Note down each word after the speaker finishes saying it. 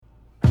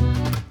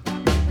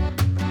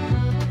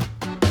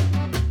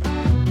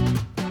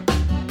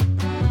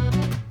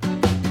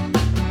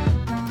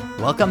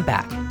Welcome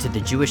back to The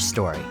Jewish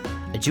Story,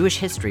 a Jewish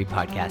history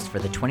podcast for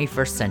the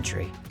 21st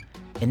century.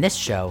 In this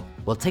show,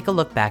 we'll take a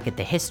look back at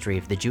the history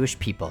of the Jewish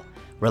people,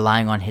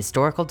 relying on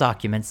historical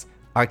documents,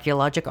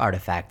 archaeologic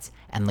artifacts,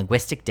 and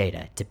linguistic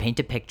data to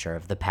paint a picture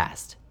of the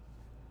past.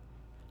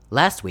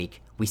 Last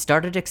week, we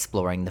started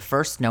exploring the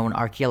first known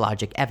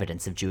archaeologic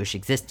evidence of Jewish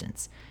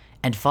existence,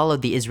 and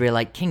followed the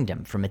Israelite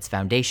kingdom from its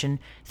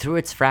foundation through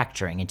its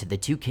fracturing into the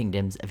two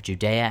kingdoms of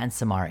Judea and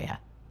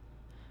Samaria.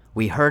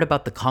 We heard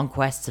about the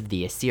conquests of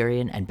the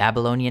Assyrian and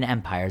Babylonian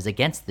empires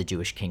against the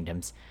Jewish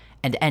kingdoms,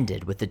 and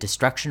ended with the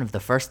destruction of the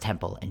first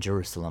temple in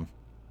Jerusalem.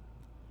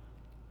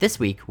 This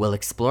week, we'll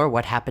explore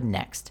what happened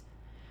next.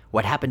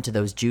 What happened to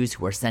those Jews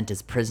who were sent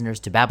as prisoners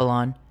to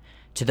Babylon,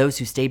 to those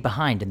who stayed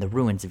behind in the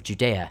ruins of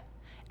Judea,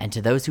 and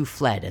to those who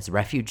fled as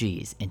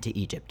refugees into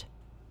Egypt.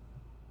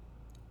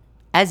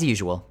 As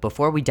usual,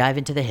 before we dive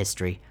into the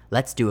history,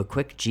 let's do a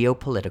quick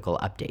geopolitical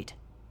update.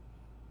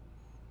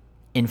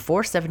 In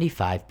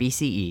 475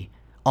 BCE,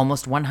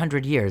 almost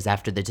 100 years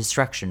after the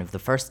destruction of the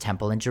first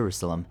temple in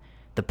Jerusalem,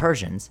 the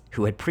Persians,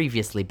 who had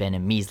previously been a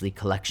measly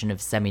collection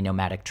of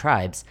semi-nomadic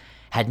tribes,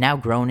 had now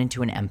grown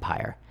into an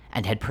empire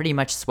and had pretty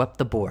much swept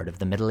the board of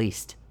the Middle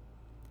East.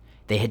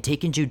 They had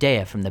taken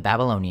Judea from the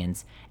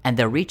Babylonians, and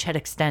their reach had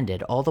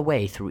extended all the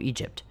way through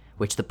Egypt,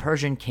 which the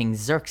Persian king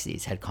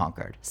Xerxes had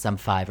conquered some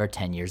 5 or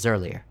 10 years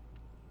earlier.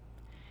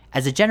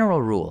 As a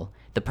general rule,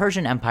 the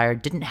Persian Empire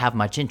didn't have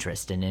much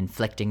interest in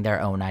inflicting their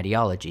own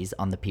ideologies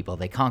on the people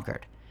they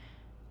conquered.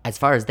 As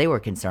far as they were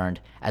concerned,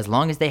 as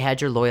long as they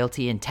had your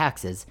loyalty and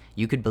taxes,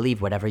 you could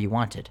believe whatever you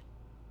wanted.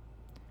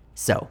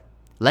 So,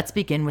 let's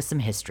begin with some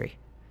history,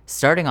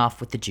 starting off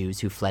with the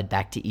Jews who fled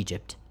back to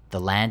Egypt, the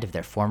land of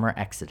their former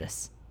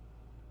exodus.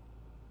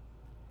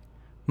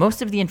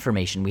 Most of the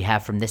information we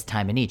have from this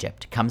time in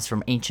Egypt comes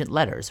from ancient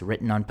letters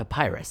written on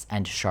papyrus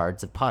and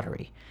shards of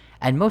pottery,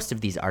 and most of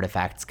these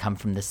artifacts come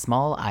from the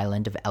small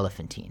island of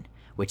Elephantine,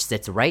 which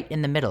sits right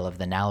in the middle of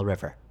the Nile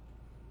River.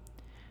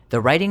 The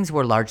writings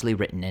were largely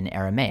written in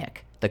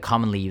Aramaic, the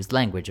commonly used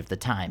language of the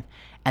time,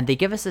 and they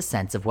give us a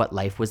sense of what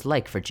life was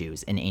like for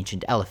Jews in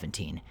ancient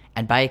Elephantine,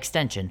 and by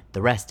extension,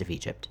 the rest of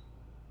Egypt.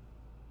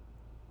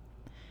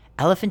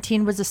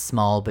 Elephantine was a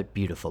small but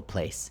beautiful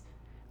place.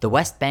 The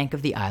west bank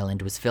of the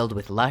island was filled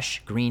with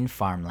lush, green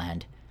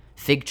farmland,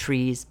 fig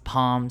trees,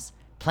 palms,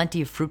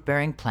 plenty of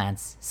fruit-bearing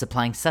plants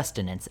supplying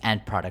sustenance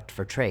and product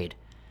for trade.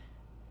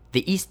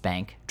 The east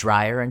bank,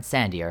 drier and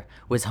sandier,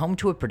 was home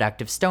to a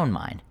productive stone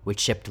mine, which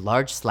shipped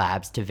large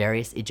slabs to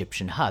various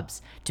Egyptian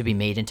hubs to be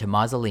made into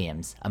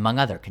mausoleums, among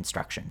other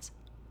constructions.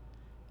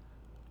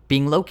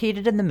 Being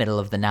located in the middle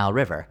of the Nile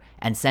River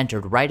and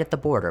centered right at the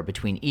border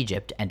between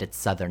Egypt and its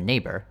southern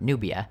neighbor,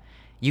 Nubia,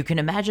 you can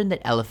imagine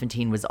that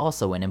Elephantine was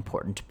also an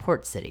important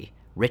port city,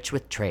 rich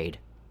with trade.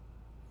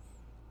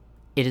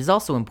 It is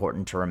also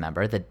important to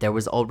remember that there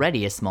was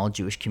already a small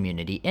Jewish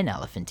community in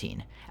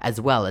Elephantine, as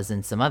well as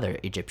in some other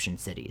Egyptian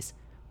cities,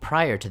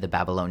 prior to the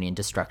Babylonian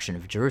destruction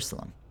of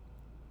Jerusalem.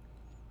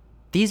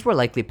 These were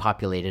likely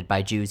populated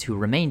by Jews who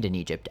remained in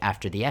Egypt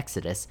after the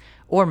Exodus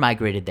or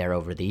migrated there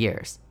over the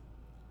years.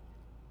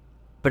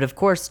 But of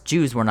course,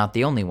 Jews were not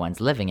the only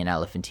ones living in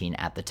Elephantine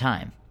at the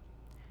time.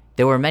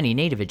 There were many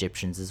native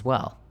Egyptians as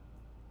well.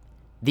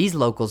 These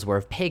locals were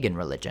of pagan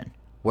religion,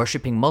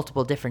 worshipping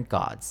multiple different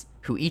gods,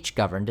 who each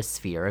governed a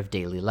sphere of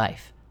daily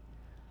life.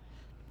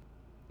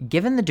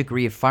 Given the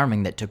degree of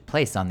farming that took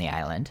place on the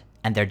island,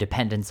 and their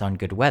dependence on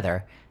good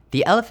weather,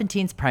 the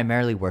Elephantines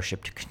primarily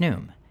worshipped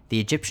Khnum, the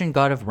Egyptian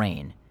god of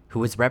rain, who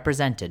was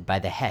represented by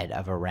the head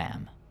of a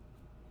ram.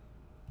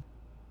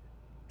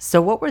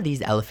 So what were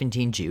these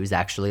Elephantine Jews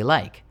actually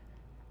like?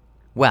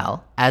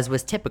 Well, as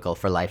was typical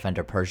for life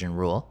under Persian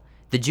rule,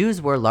 the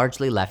Jews were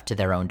largely left to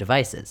their own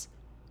devices.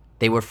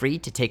 They were free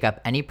to take up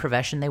any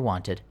profession they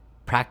wanted,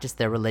 practice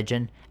their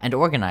religion, and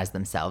organize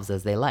themselves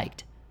as they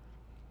liked.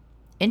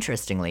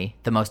 Interestingly,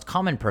 the most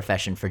common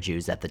profession for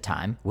Jews at the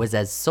time was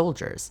as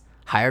soldiers,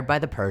 hired by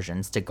the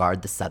Persians to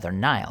guard the southern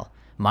Nile,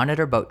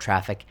 monitor boat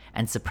traffic,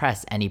 and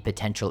suppress any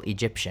potential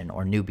Egyptian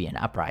or Nubian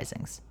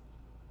uprisings.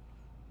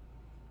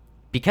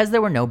 Because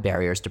there were no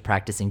barriers to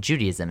practicing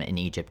Judaism in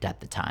Egypt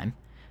at the time,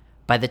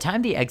 by the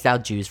time the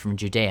exiled Jews from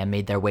Judea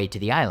made their way to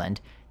the island,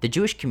 the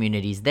Jewish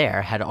communities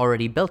there had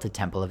already built a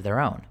temple of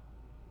their own.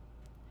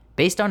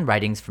 Based on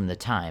writings from the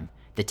time,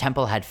 the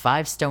temple had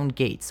 5 stone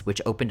gates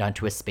which opened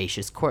onto a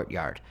spacious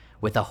courtyard,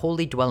 with a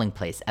holy dwelling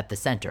place at the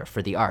center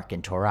for the Ark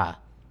and Torah.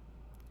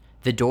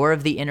 The door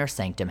of the inner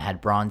sanctum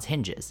had bronze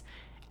hinges,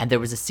 and there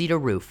was a cedar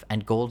roof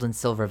and gold and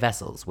silver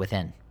vessels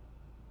within.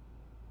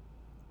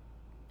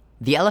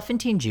 The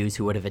Elephantine Jews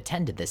who would have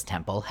attended this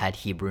temple had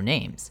Hebrew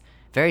names,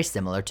 very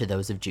similar to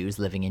those of Jews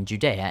living in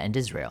Judea and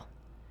Israel.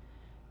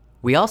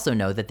 We also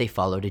know that they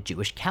followed a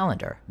Jewish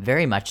calendar,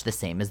 very much the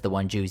same as the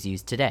one Jews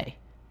use today.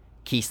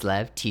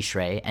 Kislev,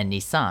 Tishrei, and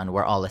Nisan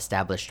were all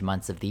established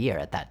months of the year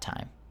at that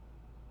time.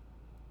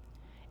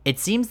 It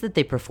seems that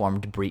they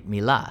performed Brit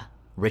Milah,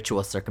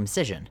 ritual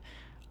circumcision,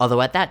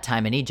 although at that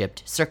time in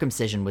Egypt,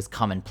 circumcision was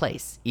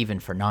commonplace, even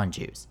for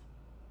non-Jews.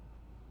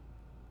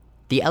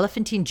 The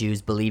Elephantine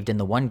Jews believed in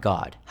the one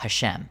God,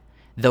 Hashem,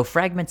 though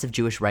fragments of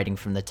Jewish writing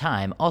from the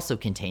time also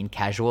contain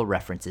casual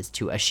references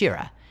to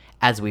Asherah,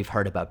 as we've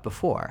heard about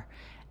before,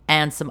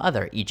 and some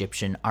other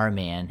Egyptian,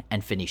 Aramean,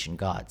 and Phoenician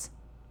gods.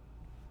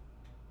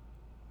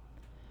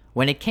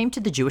 When it came to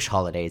the Jewish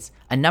holidays,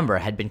 a number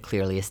had been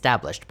clearly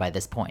established by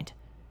this point.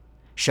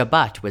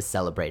 Shabbat was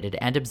celebrated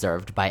and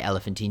observed by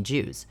Elephantine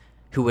Jews,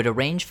 who would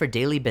arrange for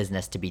daily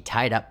business to be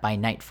tied up by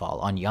nightfall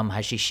on Yom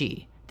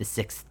HaShishi, the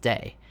sixth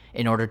day,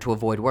 in order to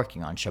avoid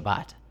working on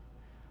Shabbat.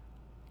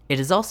 It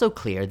is also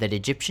clear that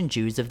Egyptian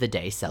Jews of the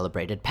day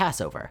celebrated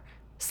Passover,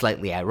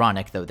 slightly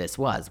ironic though this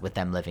was with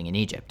them living in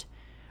Egypt,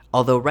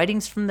 although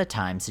writings from the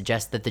time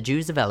suggest that the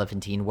Jews of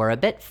Elephantine were a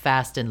bit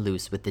fast and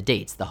loose with the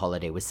dates the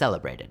holiday was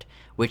celebrated,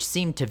 which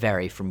seemed to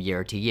vary from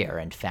year to year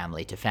and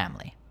family to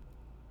family.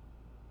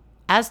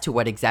 As to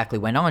what exactly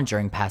went on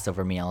during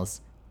Passover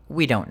meals,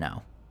 we don't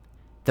know.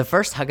 The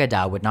first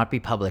Haggadah would not be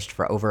published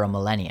for over a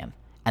millennium,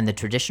 and the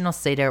traditional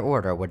Seder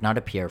order would not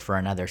appear for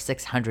another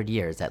 600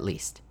 years at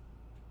least.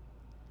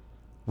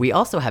 We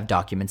also have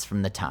documents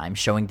from the time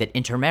showing that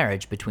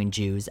intermarriage between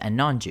Jews and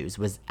non-Jews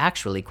was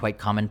actually quite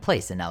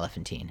commonplace in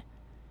Elephantine.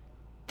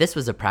 This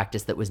was a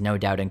practice that was no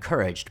doubt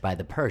encouraged by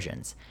the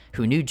Persians,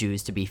 who knew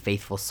Jews to be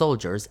faithful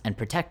soldiers and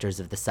protectors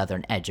of the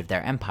southern edge of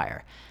their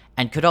empire,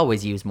 and could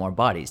always use more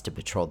bodies to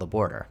patrol the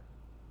border.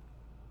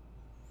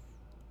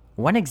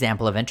 One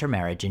example of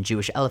intermarriage in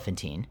Jewish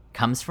Elephantine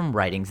comes from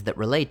writings that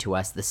relate to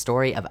us the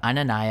story of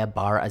Ananiah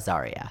bar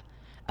Azariah,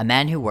 a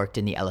man who worked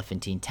in the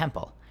Elephantine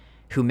temple,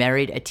 who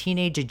married a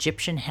teenage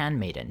Egyptian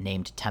handmaiden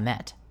named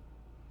Tamet.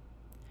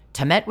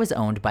 Tamet was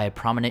owned by a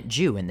prominent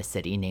Jew in the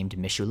city named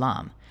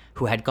Mishulam,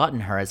 who had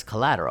gotten her as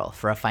collateral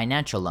for a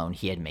financial loan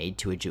he had made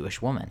to a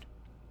Jewish woman.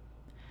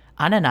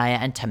 Ananiah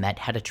and Tamet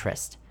had a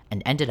tryst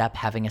and ended up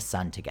having a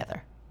son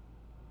together.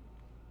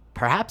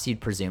 Perhaps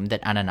you'd presume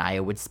that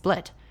Ananiah would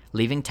split,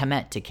 leaving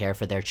Tamet to care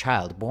for their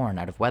child born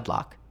out of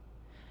wedlock.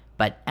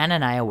 But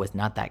Ananiah was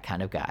not that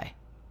kind of guy.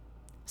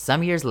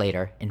 Some years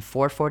later, in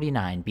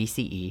 449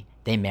 BCE,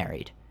 they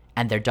married,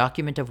 and their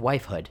document of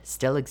wifehood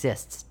still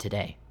exists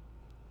today.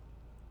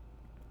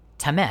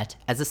 Tamet,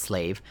 as a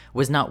slave,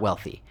 was not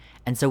wealthy,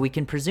 and so we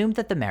can presume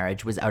that the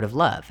marriage was out of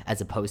love as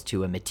opposed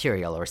to a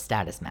material or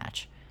status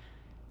match.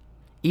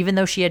 Even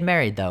though she had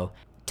married, though,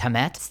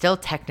 Tamet still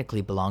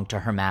technically belonged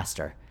to her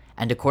master,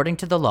 and according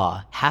to the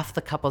law, half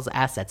the couple's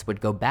assets would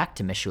go back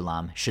to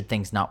Mishulam should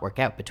things not work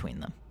out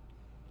between them.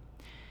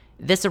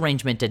 This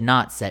arrangement did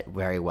not sit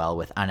very well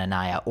with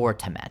Ananiah or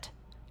Tamet,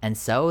 and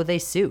so they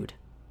sued.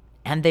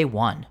 And they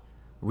won,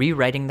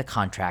 rewriting the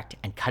contract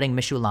and cutting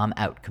Mishulam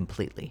out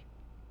completely.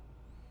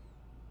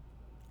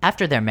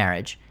 After their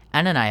marriage,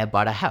 Ananiah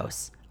bought a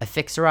house, a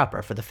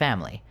fixer-upper for the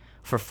family,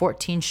 for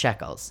 14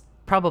 shekels,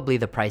 probably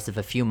the price of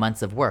a few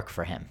months of work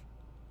for him.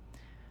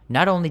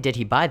 Not only did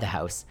he buy the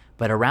house,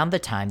 but around the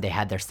time they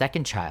had their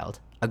second child,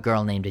 a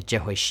girl named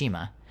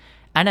Jehoshima,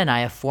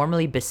 Ananiah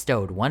formally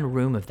bestowed one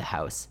room of the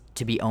house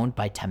to be owned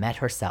by Tamet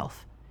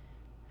herself.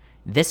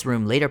 This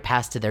room later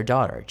passed to their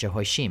daughter,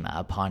 Jehoshima,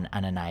 upon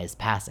Ananiah's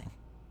passing.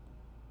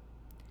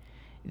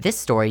 This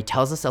story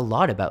tells us a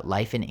lot about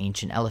life in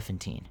ancient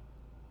Elephantine.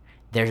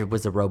 There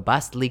was a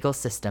robust legal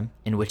system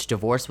in which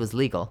divorce was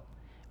legal,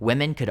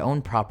 women could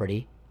own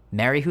property,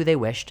 marry who they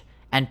wished,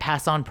 and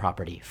pass on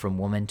property from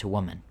woman to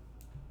woman.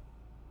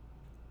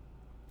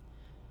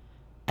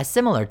 A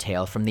similar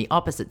tale from the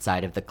opposite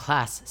side of the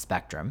class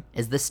spectrum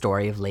is the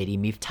story of Lady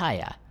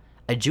Mivtaya,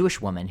 a Jewish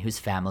woman whose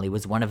family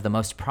was one of the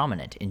most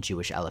prominent in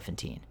Jewish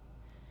Elephantine.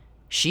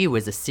 She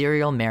was a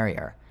serial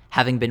marrier,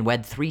 having been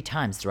wed 3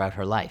 times throughout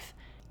her life,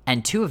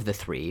 and 2 of the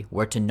 3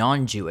 were to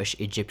non-Jewish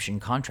Egyptian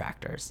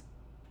contractors.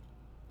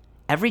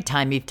 Every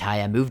time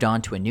Mivtaya moved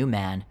on to a new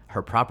man,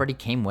 her property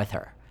came with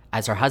her,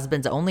 as her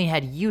husbands only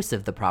had use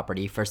of the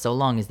property for so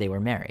long as they were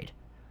married.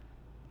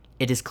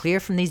 It is clear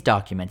from these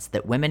documents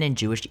that women in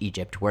Jewish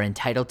Egypt were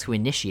entitled to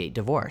initiate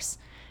divorce,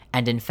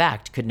 and in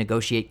fact could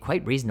negotiate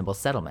quite reasonable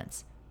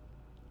settlements.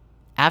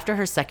 After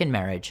her second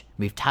marriage,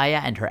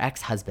 Mivtaya and her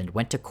ex-husband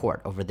went to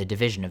court over the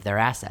division of their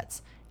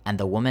assets, and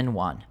the woman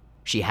won.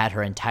 She had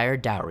her entire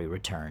dowry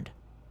returned.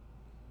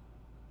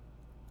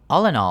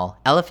 All in all,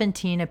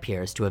 Elephantine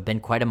appears to have been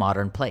quite a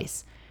modern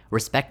place,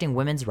 respecting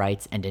women's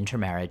rights and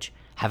intermarriage,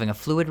 having a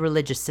fluid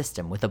religious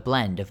system with a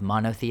blend of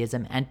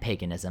monotheism and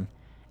paganism,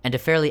 and a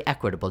fairly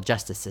equitable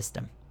justice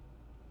system.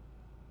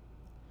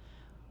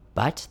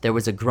 But there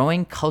was a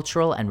growing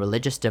cultural and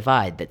religious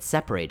divide that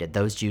separated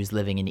those Jews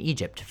living in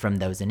Egypt from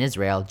those in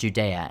Israel,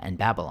 Judea, and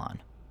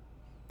Babylon.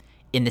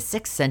 In the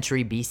 6th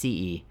century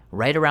BCE,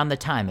 right around the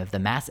time of the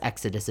mass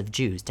exodus of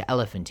Jews to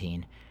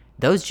Elephantine,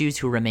 those Jews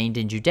who remained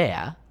in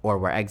Judea, or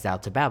were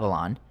exiled to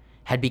Babylon,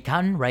 had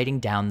begun writing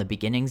down the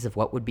beginnings of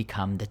what would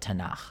become the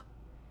Tanakh.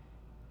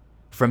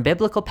 From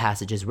biblical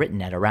passages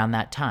written at around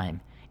that time,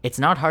 it's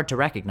not hard to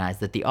recognize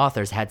that the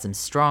authors had some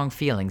strong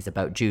feelings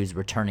about Jews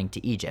returning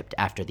to Egypt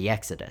after the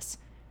Exodus.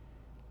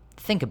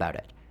 Think about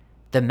it.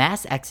 The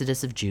mass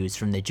exodus of Jews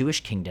from the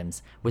Jewish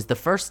kingdoms was the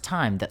first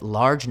time that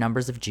large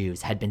numbers of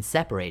Jews had been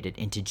separated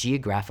into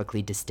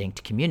geographically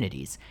distinct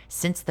communities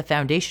since the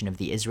foundation of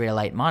the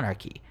Israelite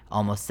monarchy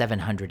almost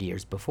 700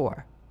 years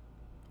before.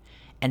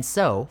 And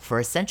so, for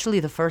essentially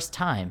the first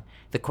time,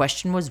 the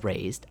question was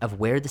raised of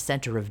where the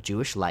center of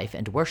Jewish life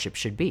and worship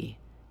should be,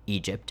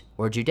 Egypt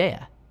or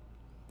Judea.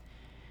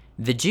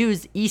 The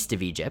Jews east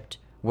of Egypt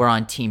were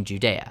on Team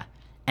Judea,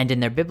 and in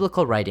their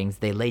biblical writings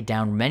they laid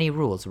down many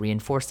rules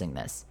reinforcing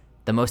this,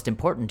 the most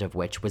important of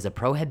which was a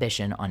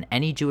prohibition on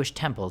any Jewish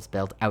temples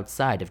built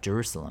outside of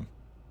Jerusalem.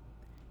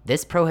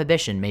 This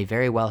prohibition may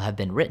very well have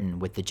been written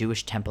with the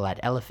Jewish temple at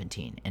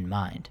Elephantine in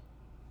mind.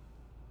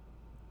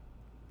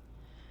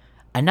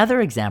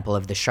 Another example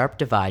of the sharp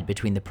divide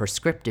between the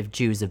prescriptive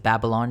Jews of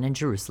Babylon and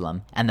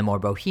Jerusalem and the more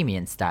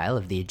bohemian style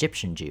of the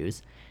Egyptian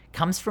Jews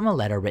comes from a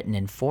letter written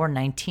in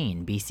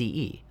 419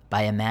 BCE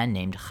by a man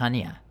named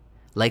Hananiah,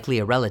 likely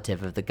a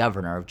relative of the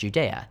governor of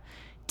Judea,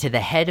 to the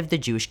head of the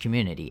Jewish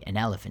community in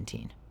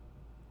Elephantine.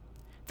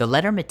 The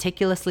letter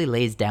meticulously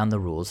lays down the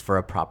rules for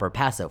a proper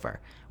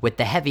Passover, with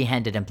the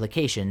heavy-handed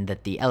implication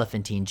that the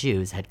Elephantine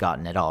Jews had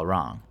gotten it all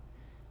wrong.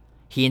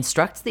 He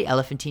instructs the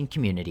Elephantine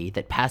community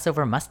that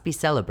Passover must be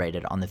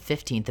celebrated on the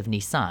 15th of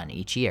Nisan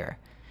each year.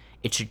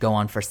 It should go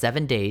on for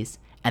 7 days,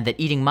 and that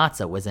eating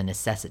matzah was a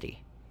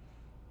necessity.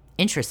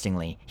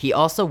 Interestingly, he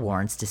also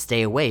warns to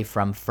stay away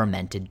from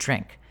fermented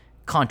drink,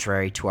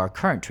 contrary to our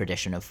current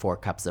tradition of 4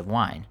 cups of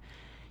wine,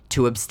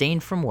 to abstain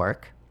from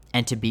work,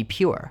 and to be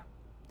pure.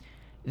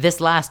 This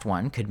last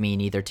one could mean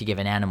either to give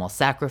an animal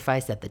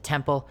sacrifice at the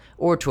temple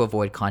or to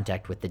avoid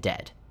contact with the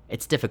dead.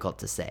 It's difficult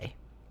to say.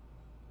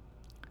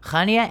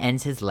 Hananiah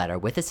ends his letter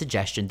with a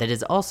suggestion that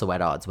is also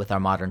at odds with our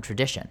modern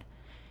tradition: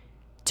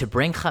 to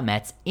bring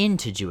chametz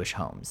into Jewish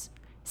homes,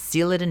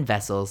 seal it in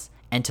vessels,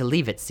 and to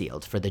leave it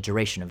sealed for the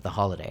duration of the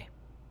holiday.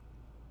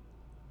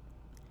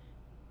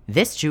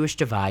 This Jewish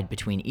divide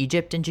between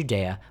Egypt and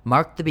Judea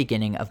marked the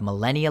beginning of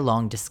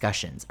millennia-long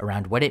discussions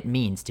around what it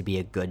means to be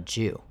a good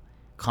Jew,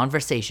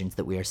 conversations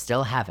that we are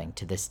still having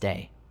to this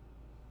day.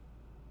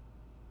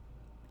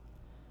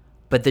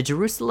 But the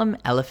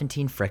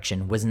Jerusalem-Elephantine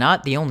friction was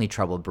not the only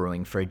trouble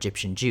brewing for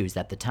Egyptian Jews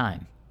at the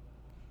time.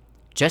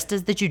 Just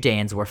as the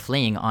Judeans were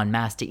fleeing en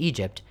masse to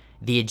Egypt,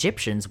 the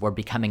Egyptians were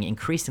becoming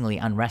increasingly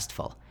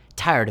unrestful,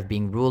 tired of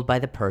being ruled by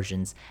the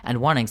Persians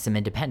and wanting some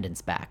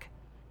independence back.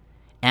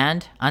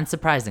 And,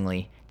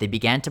 unsurprisingly, they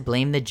began to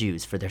blame the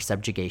Jews for their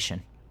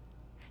subjugation.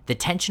 The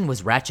tension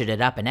was ratcheted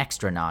up an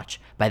extra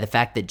notch by the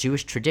fact that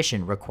Jewish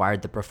tradition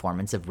required the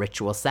performance of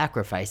ritual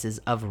sacrifices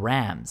of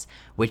rams,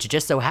 which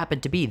just so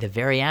happened to be the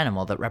very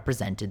animal that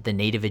represented the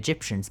native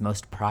Egyptians'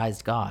 most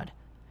prized god.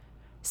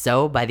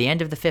 So, by the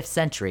end of the 5th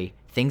century,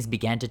 things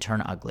began to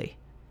turn ugly.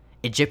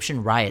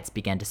 Egyptian riots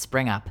began to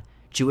spring up,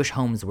 Jewish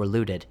homes were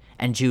looted,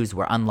 and Jews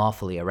were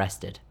unlawfully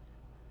arrested.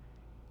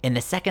 In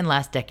the second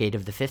last decade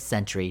of the 5th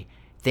century,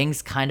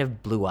 things kind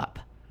of blew up.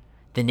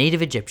 The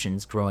native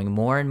Egyptians, growing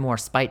more and more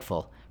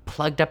spiteful,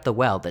 plugged up the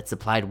well that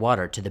supplied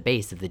water to the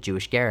base of the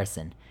Jewish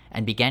garrison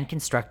and began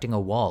constructing a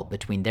wall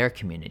between their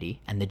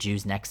community and the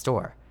Jews next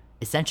door,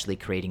 essentially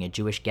creating a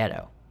Jewish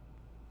ghetto.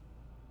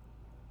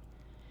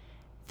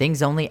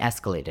 Things only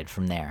escalated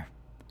from there.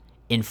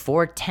 In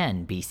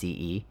 410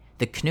 BCE,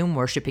 the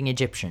Khnum-worshipping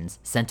Egyptians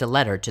sent a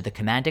letter to the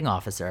commanding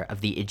officer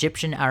of the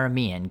Egyptian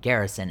Aramean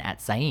garrison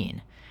at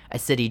Syene, a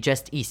city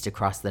just east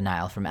across the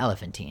Nile from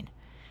Elephantine,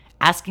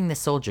 asking the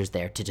soldiers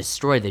there to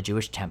destroy the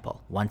Jewish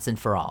temple once and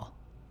for all.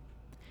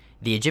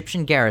 The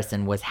Egyptian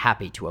garrison was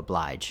happy to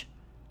oblige.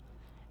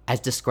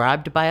 As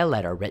described by a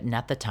letter written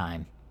at the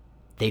time,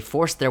 they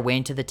forced their way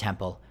into the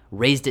temple,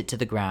 razed it to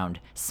the ground,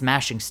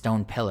 smashing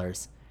stone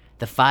pillars.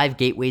 The 5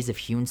 gateways of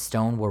hewn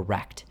stone were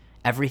wrecked,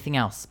 everything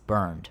else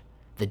burned.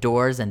 The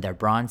doors and their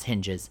bronze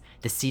hinges,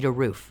 the cedar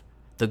roof,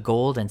 the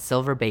gold and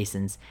silver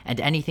basins, and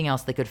anything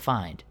else they could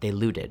find, they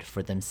looted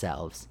for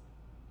themselves.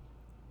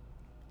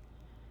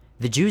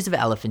 The Jews of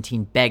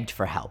Elephantine begged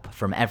for help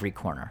from every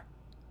corner.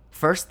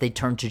 First, they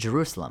turned to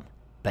Jerusalem,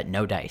 but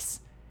no dice.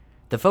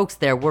 The folks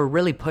there were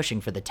really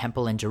pushing for the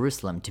temple in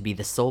Jerusalem to be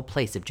the sole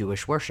place of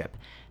Jewish worship,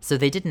 so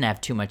they didn't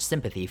have too much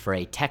sympathy for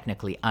a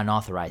technically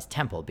unauthorized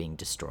temple being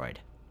destroyed.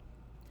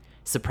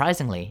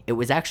 Surprisingly, it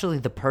was actually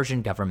the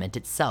Persian government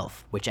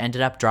itself which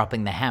ended up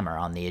dropping the hammer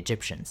on the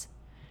Egyptians.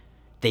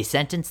 They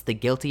sentenced the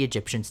guilty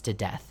Egyptians to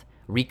death,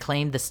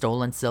 reclaimed the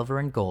stolen silver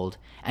and gold,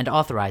 and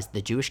authorized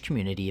the Jewish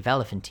community of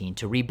Elephantine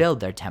to rebuild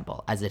their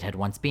temple as it had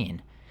once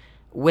been,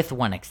 with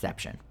one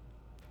exception.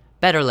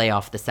 Better lay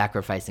off the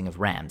sacrificing of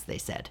rams, they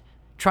said,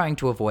 trying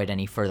to avoid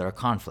any further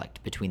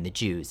conflict between the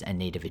Jews and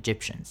native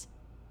Egyptians.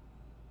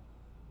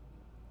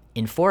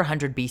 In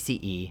 400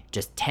 BCE,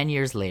 just 10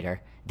 years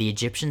later, the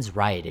Egyptians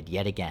rioted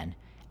yet again,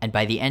 and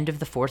by the end of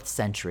the 4th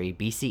century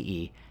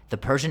BCE, the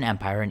Persian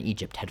Empire in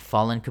Egypt had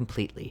fallen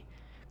completely,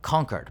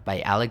 conquered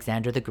by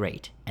Alexander the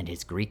Great and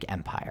his Greek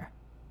Empire.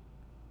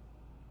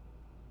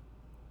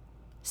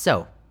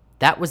 So,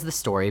 that was the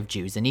story of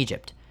Jews in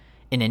Egypt,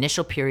 an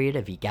initial period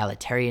of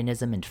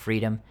egalitarianism and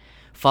freedom,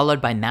 followed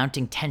by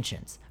mounting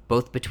tensions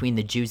both between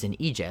the Jews in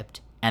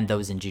Egypt and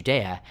those in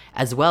Judea,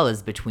 as well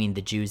as between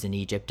the Jews in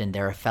Egypt and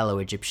their fellow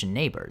Egyptian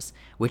neighbors,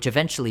 which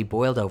eventually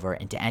boiled over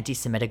into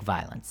anti-Semitic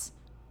violence.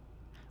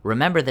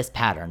 Remember this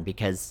pattern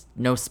because,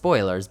 no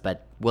spoilers,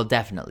 but we'll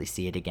definitely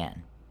see it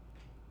again.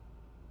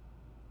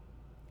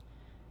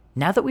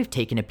 Now that we've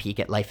taken a peek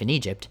at life in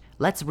Egypt,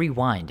 let's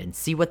rewind and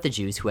see what the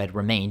Jews who had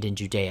remained in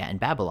Judea and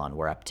Babylon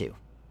were up to.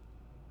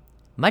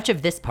 Much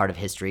of this part of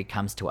history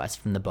comes to us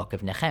from the book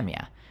of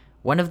Nehemiah,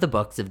 one of the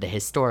books of the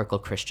historical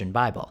Christian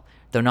Bible,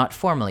 though not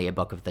formally a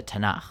book of the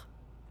Tanakh.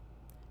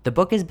 The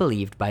book is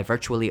believed by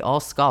virtually all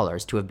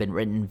scholars to have been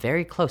written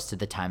very close to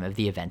the time of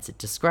the events it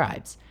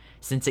describes,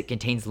 since it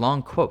contains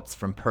long quotes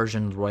from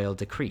Persian royal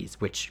decrees,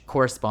 which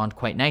correspond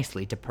quite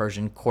nicely to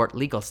Persian court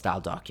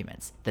legal-style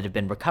documents that have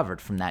been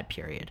recovered from that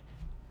period.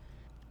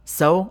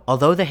 So,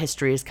 although the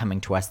history is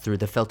coming to us through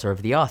the filter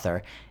of the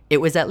author, it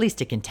was at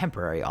least a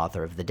contemporary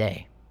author of the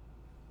day.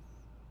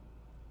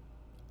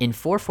 In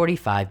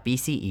 445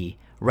 BCE,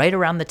 right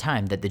around the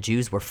time that the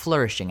Jews were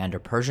flourishing under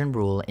Persian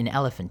rule in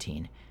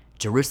Elephantine,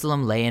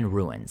 Jerusalem lay in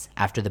ruins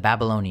after the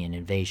Babylonian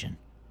invasion.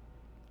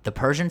 The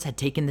Persians had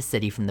taken the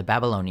city from the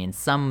Babylonians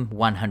some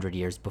 100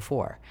 years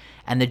before,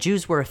 and the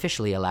Jews were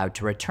officially allowed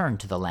to return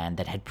to the land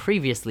that had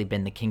previously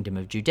been the kingdom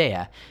of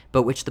Judea,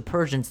 but which the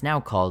Persians now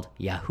called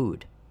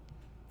Yahud.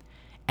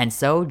 And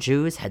so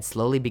Jews had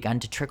slowly begun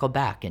to trickle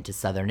back into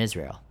southern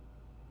Israel.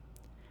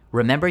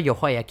 Remember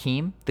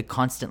Jehoiakim, the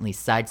constantly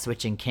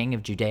side-switching king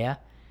of Judea?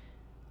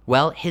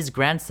 Well, his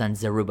grandson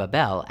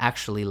Zerubbabel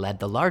actually led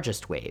the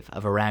largest wave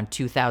of around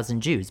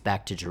 2,000 Jews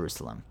back to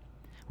Jerusalem,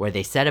 where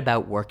they set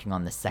about working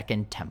on the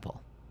second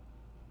temple.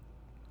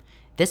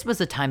 This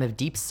was a time of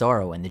deep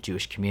sorrow in the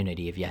Jewish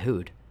community of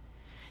Yahud.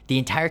 The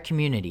entire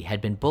community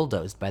had been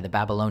bulldozed by the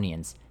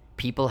Babylonians,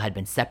 people had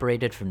been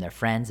separated from their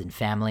friends and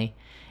family,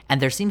 and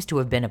there seems to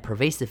have been a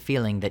pervasive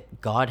feeling that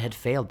God had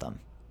failed them.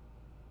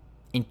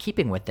 In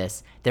keeping with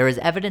this, there is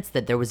evidence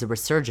that there was a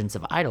resurgence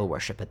of idol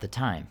worship at the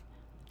time.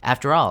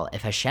 After all,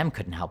 if Hashem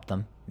couldn't help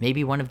them,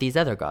 maybe one of these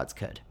other gods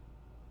could.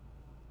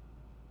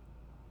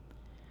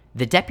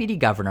 The deputy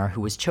governor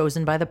who was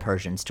chosen by the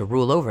Persians to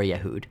rule over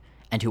Yahud,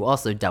 and who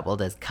also doubled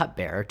as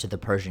cupbearer to the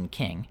Persian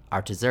king,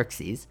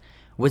 Artaxerxes,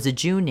 was a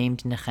Jew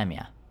named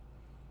Nehemiah.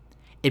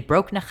 It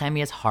broke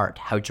Nehemiah's heart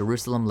how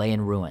Jerusalem lay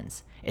in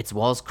ruins, its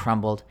walls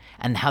crumbled,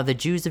 and how the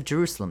Jews of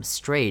Jerusalem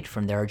strayed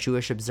from their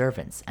Jewish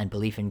observance and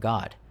belief in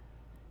God.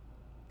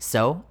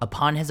 So,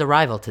 upon his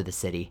arrival to the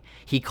city,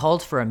 he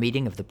called for a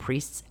meeting of the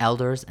priests,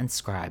 elders, and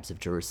scribes of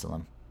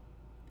Jerusalem.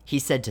 He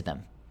said to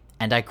them,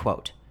 and I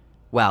quote,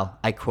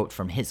 I quote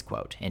from his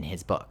quote in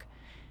his book,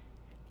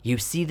 "You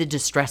see the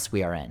distress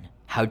we are in,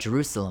 how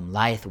Jerusalem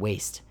lieth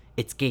waste,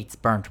 its gates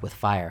burnt with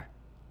fire.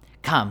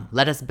 Come,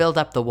 let us build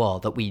up the wall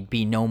that we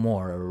be no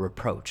more a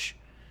reproach."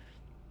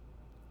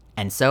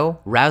 And so,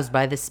 roused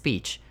by this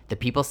speech, the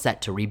people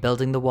set to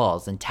rebuilding the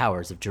walls and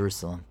towers of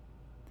Jerusalem.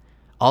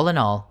 All in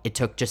all, it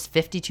took just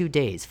 52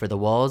 days for the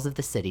walls of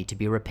the city to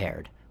be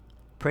repaired.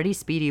 Pretty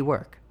speedy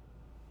work.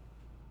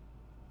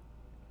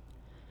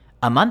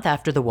 A month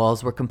after the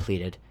walls were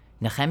completed,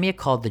 Nehemiah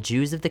called the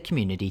Jews of the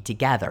community to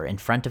gather in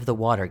front of the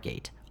water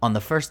gate on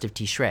the 1st of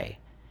Tishrei,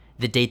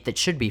 the date that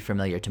should be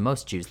familiar to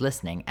most Jews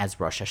listening as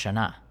Rosh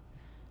Hashanah.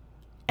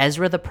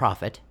 Ezra the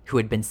prophet, who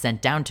had been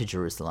sent down to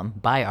Jerusalem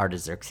by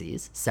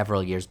Artaxerxes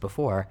several years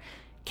before,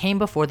 came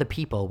before the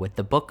people with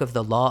the book of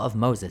the law of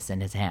Moses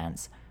in his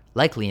hands,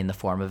 likely in the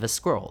form of a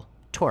scroll,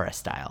 Torah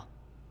style.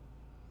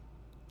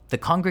 The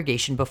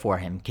congregation before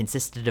him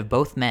consisted of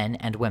both men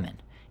and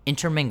women,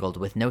 intermingled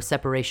with no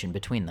separation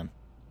between them.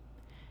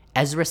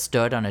 Ezra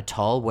stood on a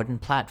tall wooden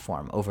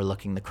platform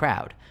overlooking the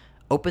crowd,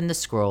 opened the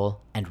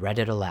scroll, and read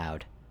it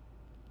aloud.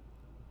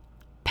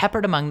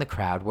 Peppered among the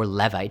crowd were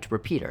Levite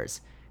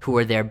repeaters, who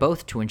were there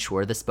both to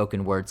ensure the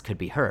spoken words could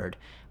be heard,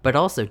 but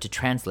also to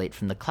translate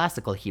from the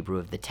classical Hebrew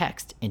of the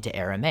text into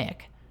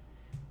Aramaic.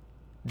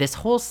 This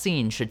whole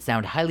scene should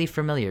sound highly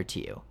familiar to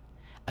you.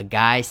 A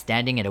guy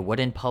standing at a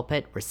wooden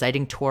pulpit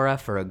reciting Torah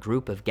for a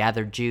group of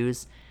gathered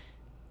Jews.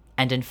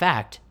 And in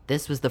fact,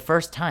 this was the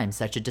first time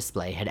such a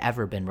display had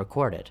ever been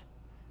recorded.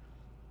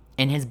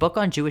 In his book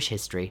on Jewish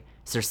history,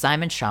 Sir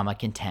Simon Schama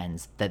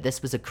contends that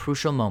this was a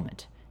crucial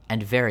moment,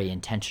 and very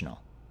intentional.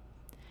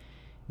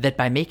 That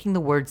by making the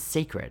words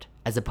sacred,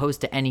 as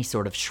opposed to any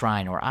sort of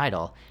shrine or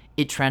idol,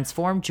 it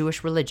transformed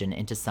Jewish religion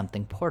into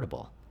something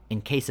portable,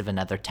 in case of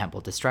another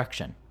temple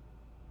destruction.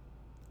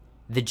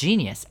 The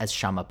genius, as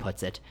Schama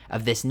puts it,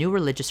 of this new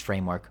religious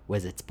framework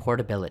was its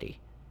portability.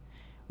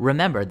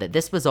 Remember that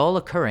this was all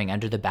occurring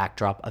under the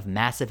backdrop of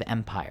massive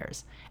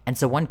empires, and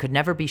so one could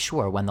never be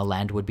sure when the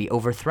land would be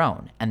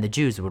overthrown and the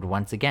Jews would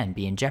once again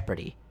be in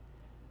jeopardy.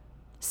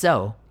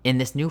 So, in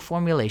this new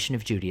formulation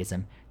of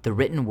Judaism, the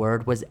written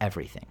word was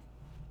everything.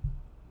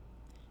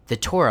 The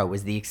Torah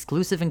was the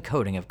exclusive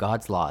encoding of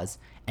God's laws,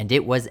 and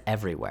it was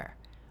everywhere,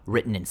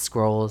 written in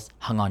scrolls,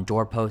 hung on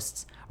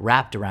doorposts,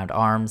 wrapped around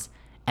arms,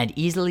 and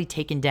easily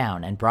taken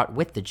down and brought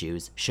with the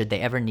Jews should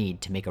they ever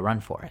need to make a run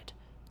for it.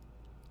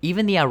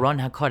 Even the Aron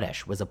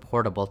HaKodesh was a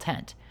portable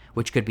tent,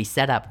 which could be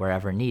set up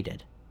wherever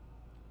needed.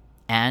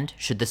 And,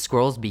 should the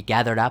scrolls be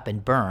gathered up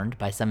and burned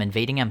by some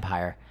invading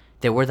empire,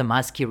 there were the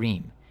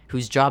Mazkirim,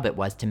 whose job it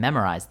was to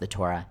memorize the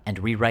Torah and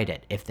rewrite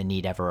it if the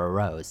need ever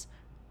arose.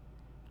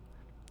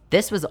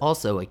 This was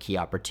also a key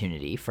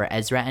opportunity for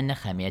Ezra and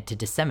Nehemiah to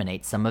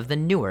disseminate some of the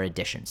newer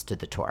additions to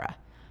the Torah,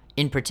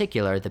 in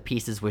particular the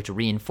pieces which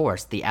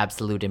reinforced the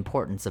absolute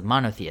importance of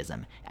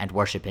monotheism and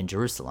worship in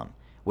Jerusalem,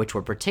 which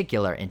were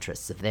particular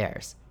interests of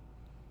theirs.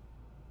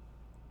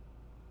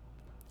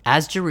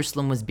 As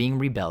Jerusalem was being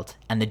rebuilt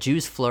and the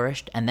Jews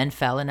flourished and then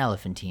fell in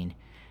Elephantine,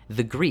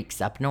 the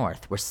Greeks up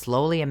north were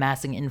slowly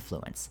amassing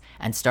influence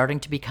and starting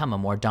to become a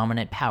more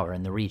dominant power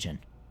in the region.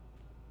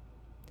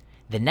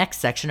 The next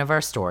section of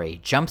our story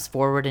jumps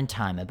forward in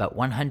time about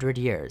 100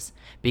 years,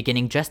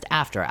 beginning just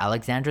after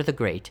Alexander the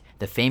Great,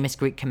 the famous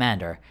Greek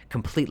commander,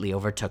 completely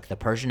overtook the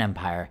Persian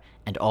Empire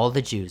and all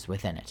the Jews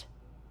within it.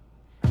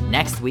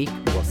 Next week,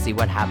 we'll see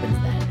what happens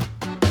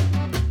then.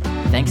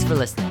 Thanks for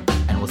listening,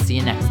 and we'll see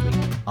you next week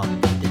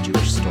on The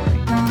Jewish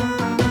Story.